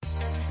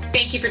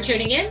Thank you for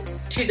tuning in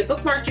to the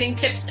Book Marketing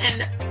Tips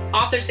and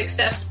Author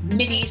Success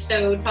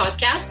Mini-Sode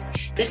podcast.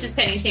 This is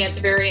Penny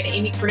Sansevieri and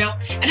Amy Cornell.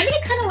 And I'm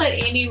going to kind of let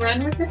Amy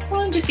run with this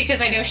one just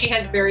because I know she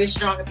has very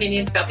strong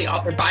opinions about the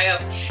author bio.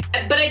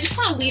 But I just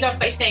want to lead off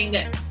by saying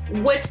that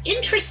what's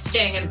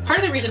interesting, and part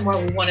of the reason why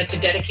we wanted to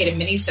dedicate a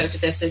mini-sode to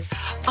this, is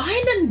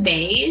I'm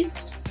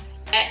amazed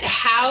at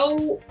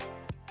how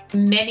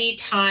many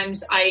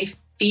times I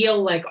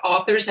feel like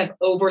authors have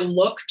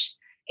overlooked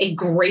a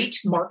great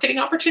marketing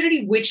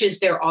opportunity, which is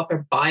their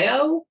author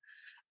bio,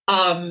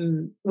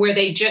 where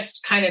they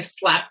just kind of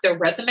slap their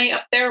resume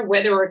up there,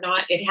 whether or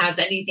not it has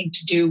anything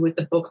to do with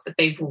the book that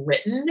they've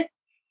written.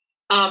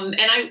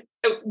 I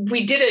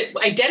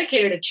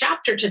dedicated a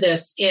chapter to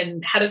this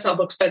in How to Sell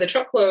Books by the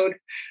Truckload.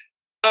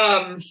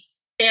 I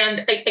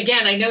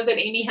know that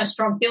Amy has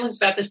strong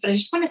feelings about this, but I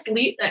just want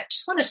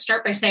to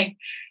start by saying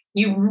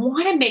you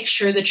want to make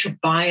sure that your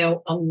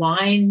bio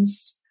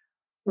aligns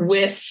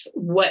with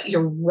what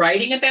you're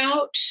writing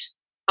about,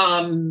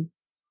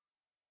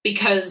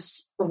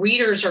 because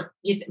readers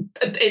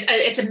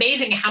it's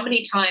amazing how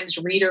many times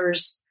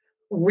readers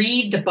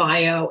read the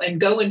bio and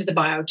go into the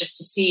bio just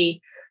to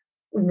see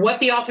what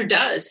the author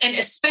does. And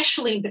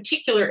especially in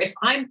particular, if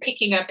I'm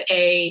picking up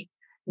a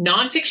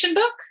nonfiction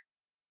book,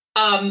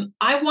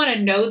 I want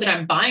to know that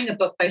I'm buying a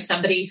book by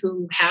somebody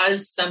who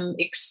has some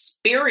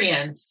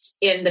experience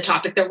in the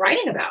topic they're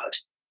writing about.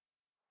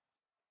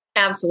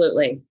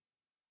 Absolutely.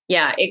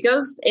 Yeah,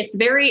 it's a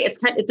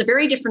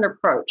very different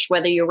approach,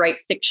 whether you write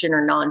fiction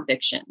or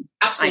nonfiction.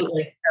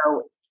 Absolutely.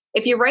 So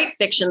if you write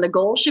fiction, the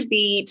goal should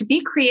be to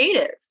be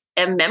creative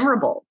and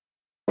memorable.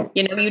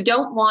 You know, you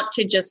don't want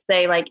to just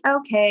say like,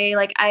 okay,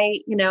 like I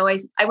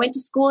went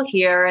to school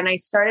here and I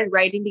started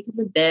writing because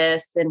of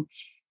this, and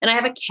I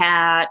have a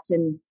cat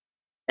and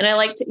I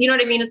like to, you know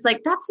what I mean? It's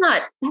like, that's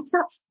not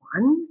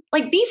fun.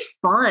 Like, be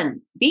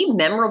fun, be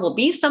memorable,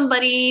 be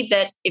somebody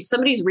that if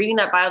somebody's reading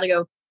that bio, they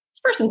go, this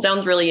person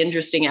sounds really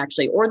interesting,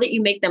 actually, or that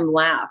you make them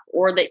laugh,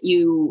 or that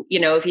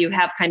if you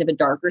have kind of a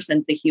darker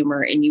sense of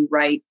humor and you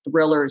write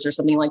thrillers or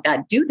something like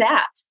that, do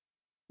that.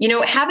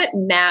 Have it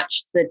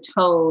match the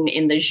tone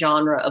in the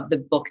genre of the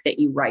book that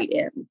you write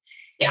in.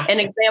 Yeah. An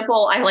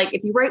example,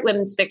 if you write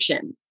women's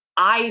fiction,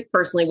 I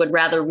personally would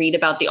rather read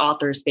about the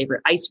author's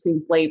favorite ice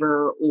cream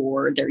flavor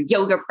or their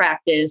yoga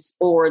practice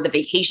or the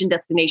vacation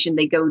destination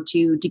they go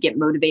to get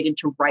motivated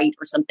to write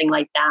or something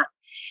like that.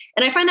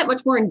 And I find that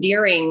much more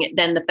endearing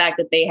than the fact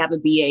that they have a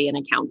BA in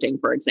accounting,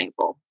 for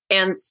example.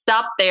 And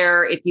stop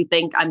there if you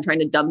think I'm trying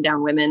to dumb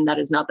down women. That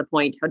is not the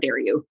point. How dare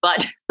you?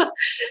 But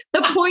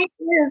the point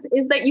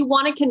is that you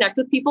want to connect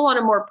with people on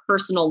a more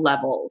personal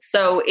level.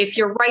 So if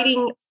you're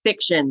writing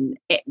fiction,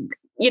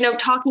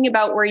 talking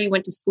about where you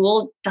went to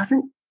school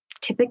doesn't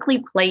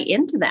typically play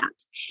into that.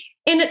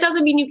 And it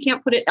doesn't mean you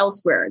can't put it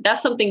elsewhere.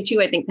 That's something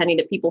too, I think, Penny,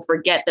 that people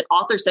forget, that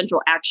Author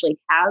Central actually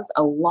has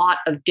a lot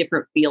of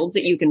different fields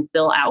that you can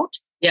fill out.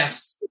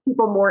 Yes.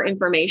 People more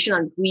information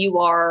on who you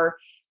are,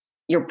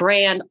 your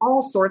brand,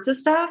 all sorts of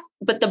stuff.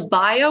 But the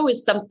bio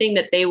is something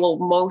that they will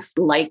most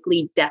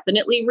likely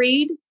definitely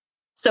read.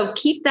 So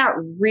keep that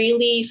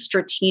really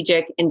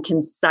strategic and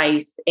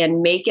concise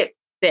and make it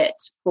fit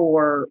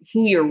for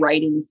who you're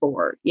writing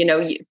for.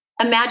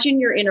 Imagine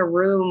you're in a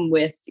room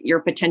with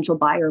your potential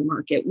buyer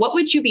market. What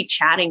would you be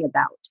chatting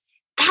about?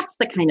 That's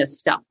the kind of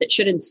stuff that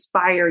should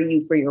inspire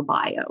you for your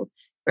bio.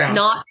 Yeah.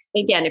 Not,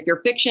 again, if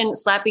you're fiction,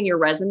 slapping your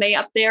resume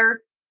up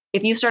there.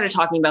 If you started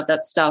talking about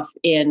that stuff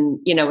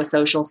in, a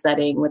social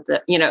setting with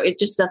it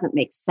just doesn't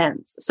make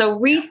sense. So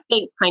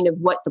rethink kind of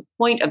what the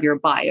point of your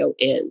bio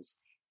is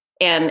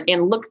and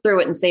look through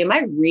it and say, am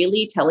I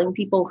really telling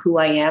people who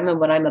I am and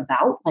what I'm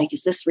about? Like,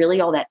 is this really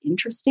all that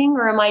interesting?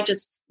 Or am I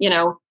just,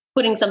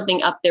 putting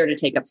something up there to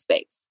take up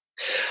space?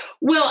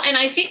 Well, and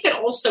I think that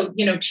also,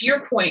 to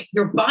your point,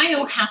 your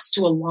bio has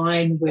to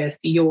align with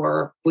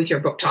your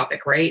book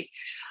topic, right?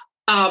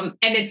 And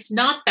it's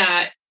not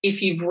that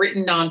if you've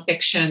written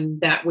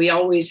nonfiction that we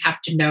always have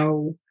to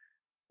know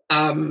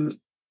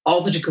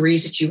all the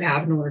degrees that you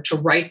have in order to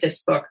write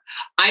this book.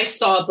 I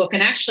saw a book,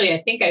 and actually,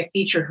 I think I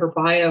featured her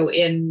bio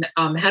in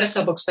How to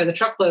Sell Books by the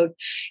Truckload.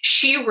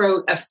 She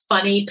wrote a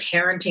funny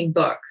parenting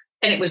book,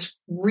 and it was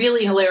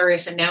really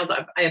hilarious. And now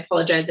I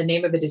apologize, the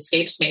name of it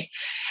escapes me.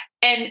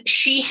 And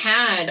she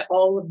had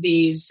all of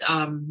these,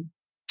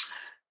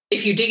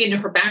 if you dig into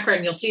her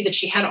background, you'll see that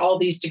she had all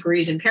these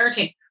degrees in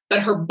parenting,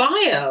 but her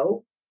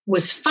bio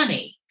was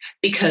funny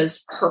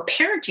because her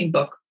parenting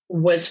book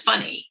was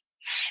funny.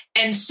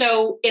 And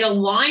so it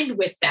aligned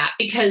with that,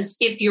 because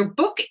if your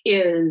book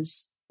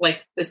is like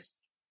this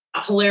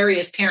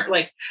hilarious parent,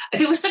 like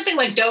if it was something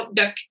like don't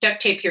duct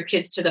tape your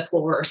kids to the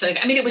floor or something,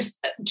 I mean, it was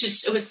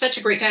such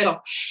a great title.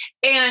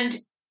 And,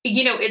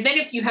 and then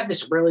if you have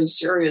this really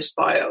serious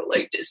bio,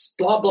 like this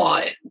blah,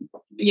 blah,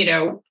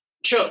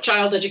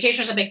 child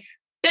education or something,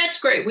 that's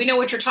great. We know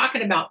what you're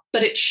talking about,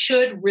 but it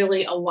should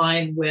really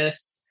align with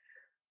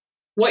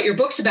what your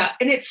book's about.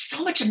 And it's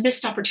so much a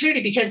missed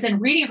opportunity, because then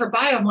reading her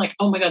bio, I'm like,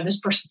 oh my God, this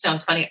person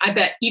sounds funny. I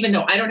bet, even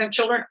though I don't have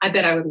children, I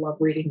bet I would love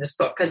reading this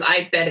book, because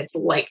I bet it's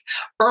like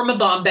Irma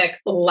Bombeck,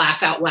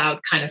 laugh out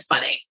loud kind of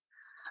funny.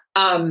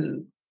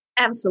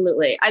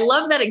 Absolutely. I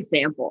love that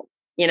example,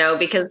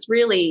 because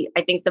really,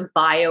 I think the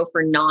bio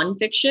for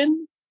nonfiction,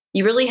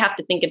 you really have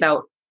to think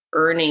about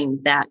earning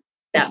that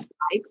buy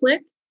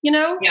click,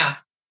 Yeah.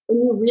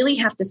 And you really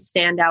have to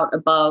stand out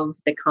above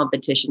the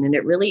competition. And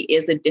it really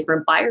is a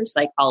different buyer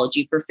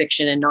psychology for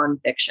fiction and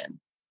nonfiction.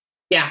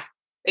 Yeah,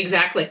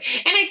 exactly. And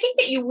I think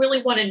that you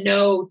really want to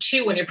know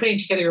too, when you're putting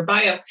together your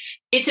bio,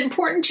 it's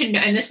important to know,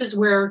 and this is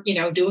where,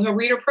 doing a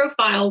reader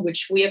profile,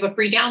 which we have a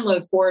free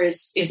download for,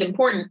 is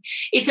important.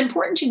 It's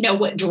important to know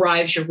what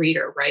drives your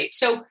reader, right?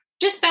 So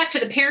just back to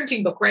the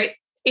parenting book, right?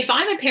 If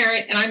I'm a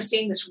parent and I'm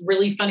seeing this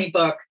really funny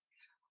book,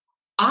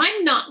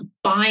 I'm not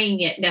buying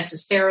it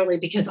necessarily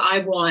because I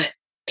want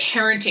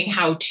parenting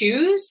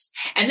how-tos.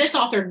 And this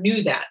author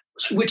knew that,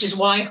 which is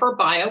why her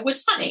bio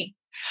was funny.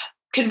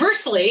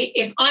 Conversely,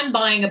 if I'm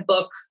buying a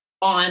book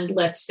on,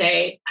 let's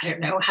say, I don't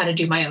know, how to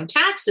do my own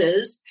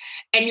taxes,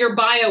 and your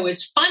bio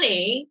is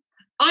funny,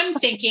 I'm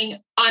thinking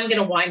I'm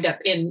going to wind up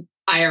in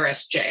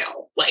IRS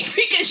jail,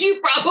 because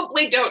you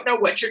probably don't know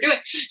what you're doing.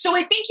 So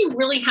I think you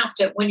really have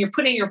to, when you're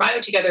putting your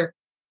bio together,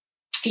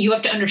 you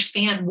have to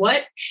understand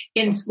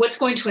what's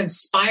going to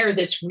inspire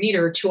this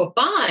reader to a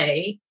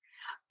buy.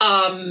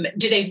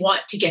 Do they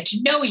want to get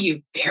to know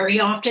you? Very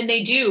often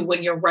they do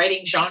when you're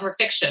writing genre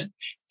fiction.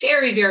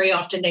 Very, very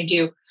often they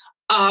do.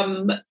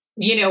 Do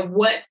they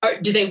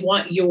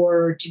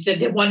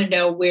want to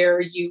know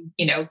where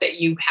that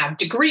you have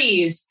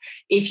degrees?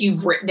 If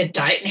you've written a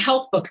diet and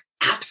health book,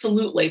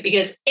 absolutely.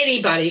 Because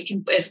anybody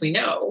can, as we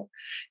know,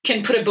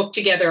 can put a book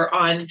together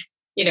on,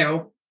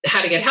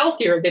 how to get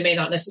healthier. They may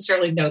not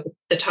necessarily know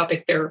the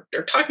topic they're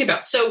talking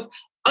about. So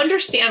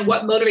understand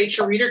what motivates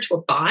your reader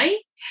to buy,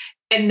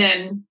 and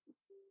then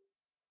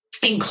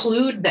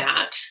include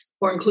that,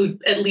 or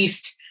include at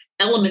least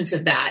elements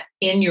of that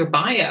in your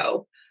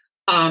bio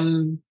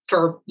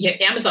for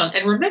Amazon.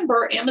 And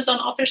remember, Amazon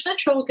Author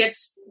Central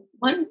gets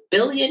 1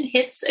 billion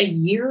hits a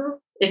year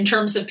in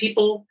terms of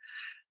people,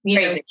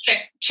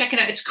 checking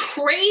out. It's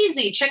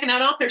crazy checking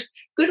out authors.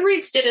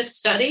 Goodreads did a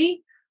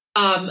study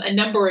a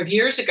number of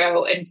years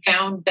ago and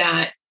found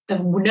that the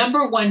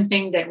number one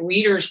thing that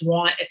readers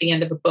want at the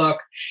end of a book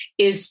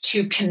is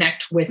to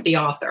connect with the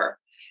author.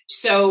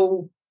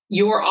 So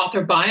your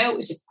author bio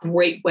is a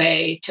great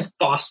way to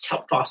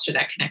help foster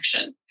that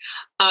connection.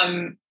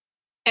 And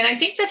I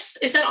think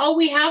is that all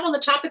we have on the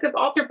topic of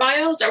author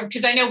bios?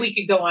 Because I know we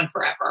could go on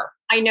forever.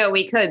 I know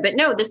we could, but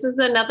no, this is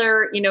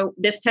another,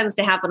 this tends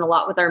to happen a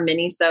lot with our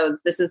minisodes.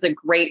 This is a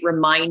great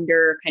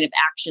reminder, kind of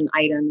action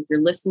item. If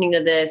you're listening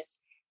to this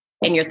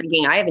and you're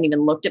thinking, I haven't even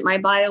looked at my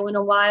bio in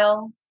a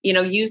while,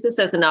 use this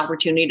as an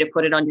opportunity to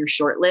put it on your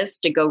short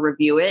list, to go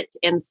review it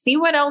and see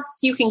what else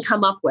you can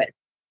come up with.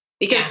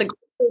 Because the great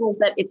thing is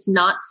that it's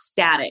not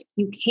static.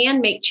 You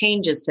can make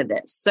changes to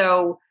this.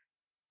 So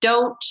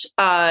don't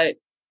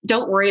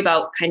worry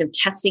about kind of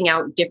testing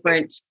out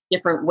different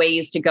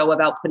ways to go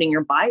about putting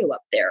your bio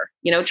up there.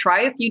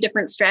 Try a few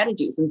different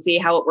strategies and see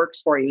how it works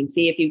for you, and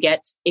see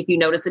if you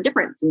notice a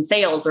difference in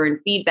sales or in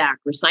feedback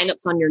or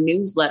signups on your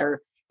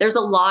newsletter. There's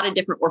a lot of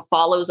different, or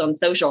follows on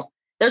social.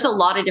 There's a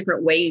lot of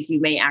different ways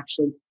you may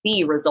actually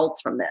see results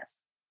from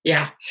this.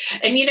 Yeah.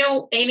 And,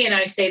 Amy and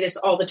I say this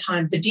all the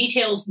time, the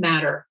details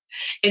matter.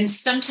 And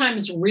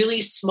sometimes really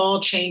small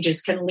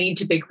changes can lead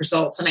to big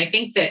results. And I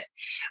think that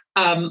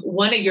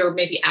one of your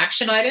maybe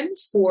action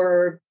items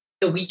for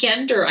the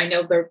weekend, or I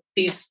know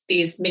these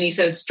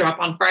minisodes drop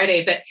on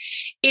Friday, but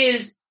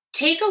is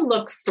take a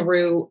look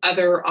through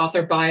other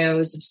author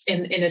bios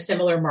in a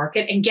similar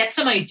market and get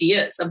some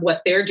ideas of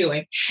what they're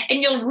doing.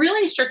 And you'll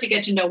really start to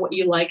get to know what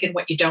you like and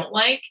what you don't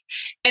like.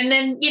 And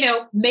then,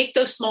 make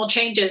those small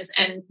changes,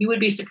 and you would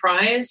be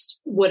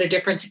surprised what a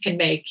difference it can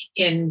make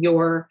in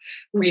your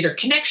reader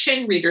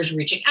connection, readers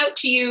reaching out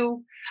to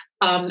you,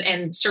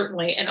 and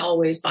certainly and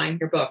always buying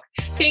your book.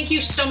 Thank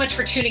you so much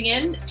for tuning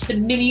in to the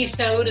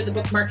mini-sode of the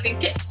Book Marketing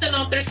Tips and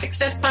Author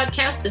Success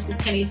Podcast. This is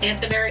Penny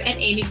Sansevieri and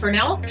Amy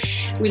Purnell.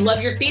 We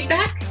love your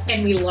feedback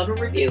and we love a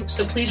review.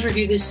 So please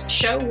review this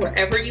show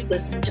wherever you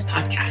listen to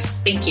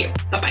podcasts. Thank you.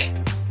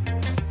 Bye-bye.